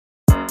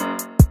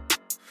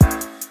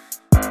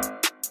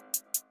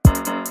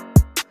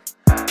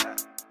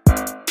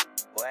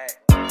What?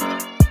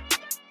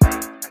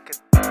 I could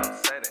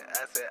say that.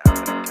 I said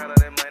I'm gonna count all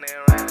that money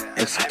and run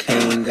it. It's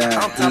King God.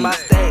 I'm talking about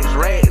stage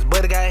rags,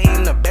 but it got hit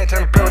in the back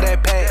trying to play with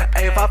that pad.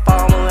 Hey, if I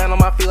fall, I'ma land on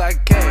my feet like a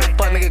cat.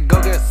 Fuck nigga,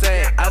 go get a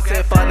sack. I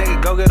said fuck nigga,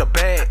 go get a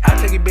bag. I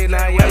take it big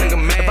now, yeah, nigga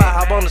mad. If I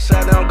hop on the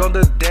shot, then I'm gon'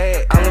 do the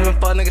dad. I'm living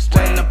fuck nigga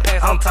straight in the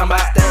past. I'm talking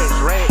about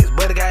stage rags,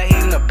 but it got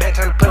hit in the back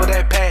trying to play with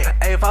that pad.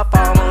 Hey, if I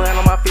fall, I'ma land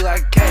on my feet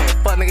like a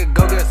cat. Fuck nigga,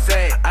 go get a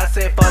sack. I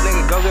said fuck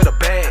nigga, go get a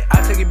bag.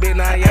 I take it big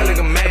now, yeah,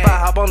 nigga mad. If I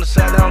hop on the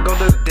shot, then I'm gon'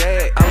 do the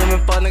dad. I'm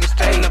living fuck nigga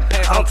straight in the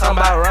past. I'm talking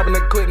about robbing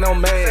nigga quick, no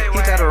mad. He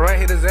tried to run,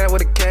 hit his ass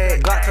with a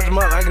cat. Glock touch him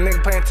up like a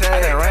nigga playing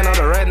tag. I ran on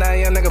the red, now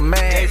young nigga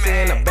mad. AC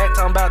in the back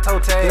talking about toe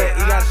tag. Look,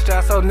 he got a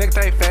strap so nigga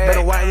take fast.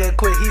 Better watch nigga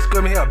quick, he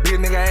screaming here, big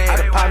nigga ass. I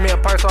done pop me a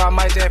purse so I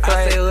might just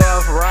flag. I say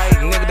left, right,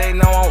 nigga they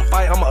know I don't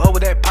fight. I'ma over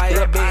that pipe.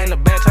 Little bitch in the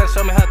back trying to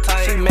show me her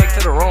tight. She make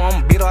to the room,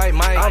 I'ma beat her like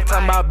Mike. I'm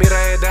talking about beat her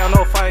head down,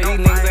 no fight. These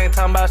niggas ain't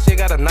talking about shit,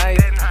 got a knife.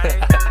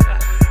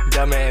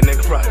 Dumb ass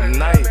nigga from the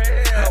night.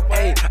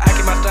 Hey, I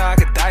keep my style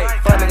like a dyke.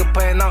 Fuck nigga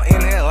playing on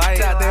in here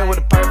light. Out there with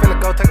a perk, finna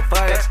go take a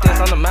flight. Sticks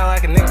on the mouth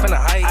like a nigga finna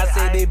hike. I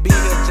said they be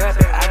here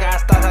jumping. I gotta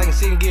stop talking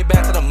shit and get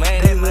back to the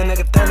man. These little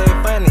niggas think they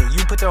funny.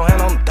 You put your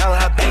hand on the dollar,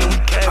 I think we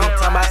can. I'm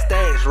talking about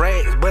stage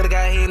rags, but it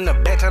got hit in the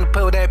back trying to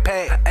play with that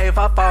pad. Hey, if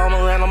I fall,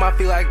 I'ma land on my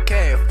feet like a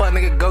cat. Fuck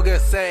nigga, go get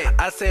a sack.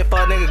 I said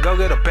fuck nigga, go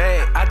get a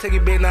bag. I take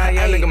it big now,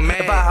 yeah, nigga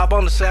mad. If I hop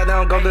on the shot, then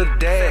I'm gon' do the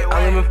dad.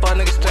 I'm living fuck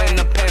nigga straight in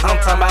the past. I'm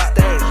talking about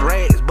stage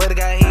rags, but it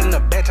got hit in the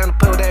back trying to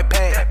play with that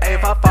pad. Hey,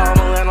 if I fall,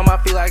 I'ma land on my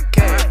feet like a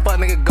cat. Fuck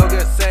nigga, go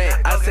get a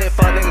sack. I said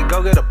fuck nigga,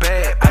 go get a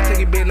bag. I take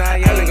it big now,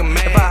 yeah, nigga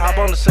mad. If I hop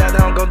on the shot,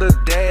 then I'm gon' do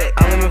the dad.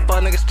 I'm living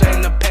fuck nigga straight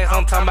in the past.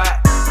 I'm talking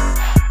about